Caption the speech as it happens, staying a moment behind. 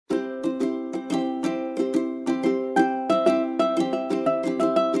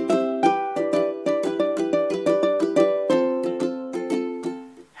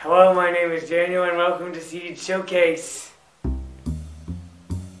showcase.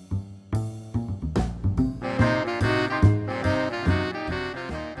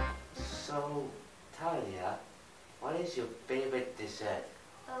 So, Talia, what is your favorite dessert?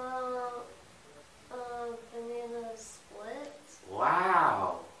 Banana splits.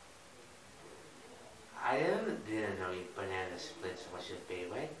 Wow! I didn't know banana splits was your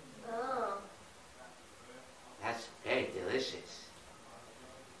favorite. Oh. That's very delicious.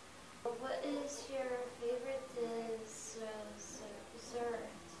 What is your favorite dessert?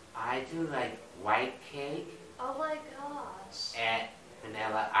 I do like white cake Oh my gosh. and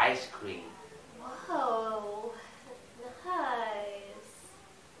vanilla ice cream. Whoa. Nice.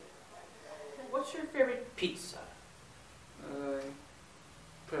 What's your favorite pizza?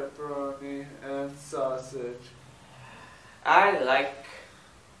 Pepperoni and sausage. I like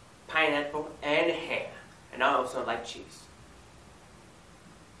pineapple and ham, and I also like cheese.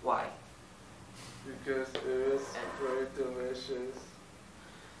 Why? Because it is very delicious.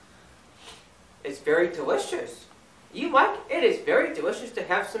 It's very delicious. You like it? Is very delicious to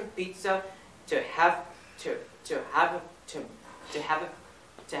have some pizza, to have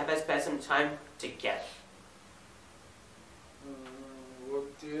us spend some time together.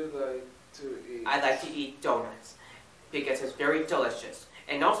 What do you like to eat? I like to eat donuts because it's very delicious,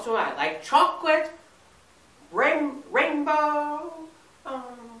 and also I like chocolate, rainbow,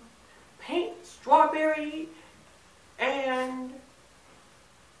 paint, strawberry, and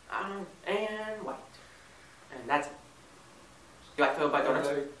white, and that's it. You like to know about donuts?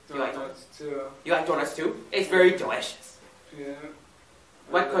 I like You like donuts too. You like donuts too? It's very delicious. Yeah.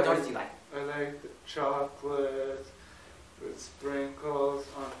 What kind of donuts do you like? I like the chocolate with sprinkles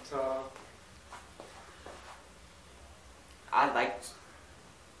on top. I liked,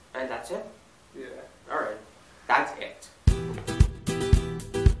 and that's it? Yeah. Alright, that's it.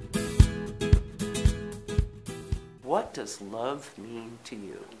 What does love mean to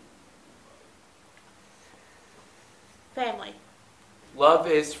you? Family. Love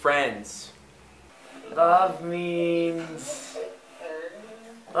is friends. Love means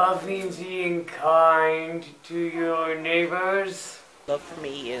being kind to your neighbors. Love for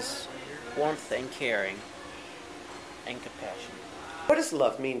me is warmth and caring and compassion. What does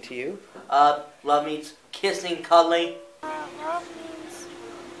love mean to you? Love means kissing, cuddling. Love means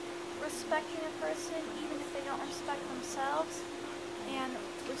respecting a person even if they don't respect themselves, and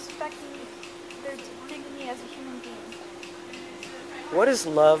respecting their dignity as a human being. What does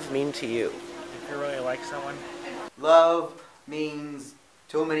love mean to you? If you really like someone. Love means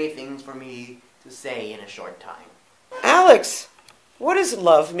too many things for me to say in a short time. Alex, what does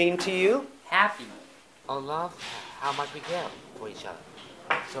love mean to you? Happy. Oh, love, how much we care for each other.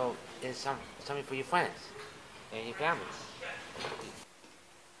 So it's something for your friends and your family.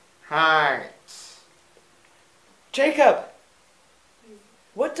 Hearts. Jacob,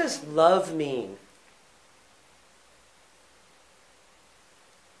 what does love mean?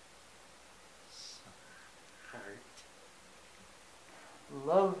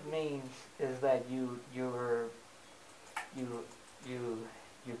 Love means is that you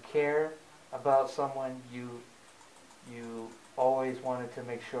care about someone. You always wanted to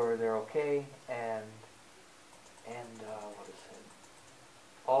make sure they're okay, and what is it?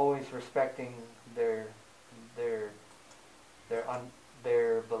 Always respecting their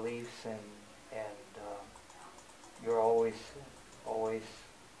beliefs, and you're always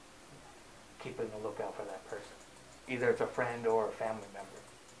keeping a lookout for that person. Either it's a friend or a family member.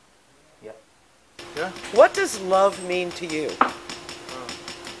 Yep. Yeah? What does love mean to you?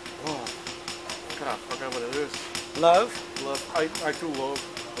 I forgot what it is. Love? Love. I do love.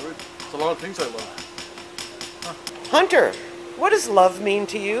 There's a lot of things I love. Hunter, what does love mean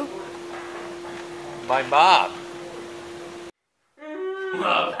to you? My mom.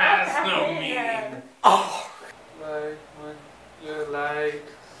 Love has no meaning. Oh, Like when you like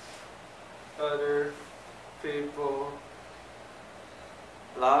other people.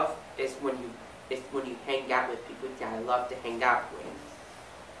 love is when you hang out with people that I love to hang out with.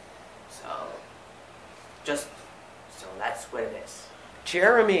 So that's what it is.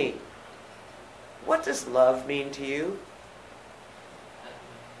 Jeremy, what does love mean to you?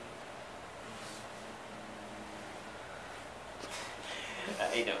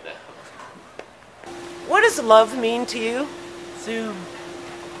 I don't know. What does love mean to you? Zoom.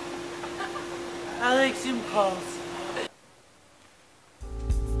 I like Zoom calls.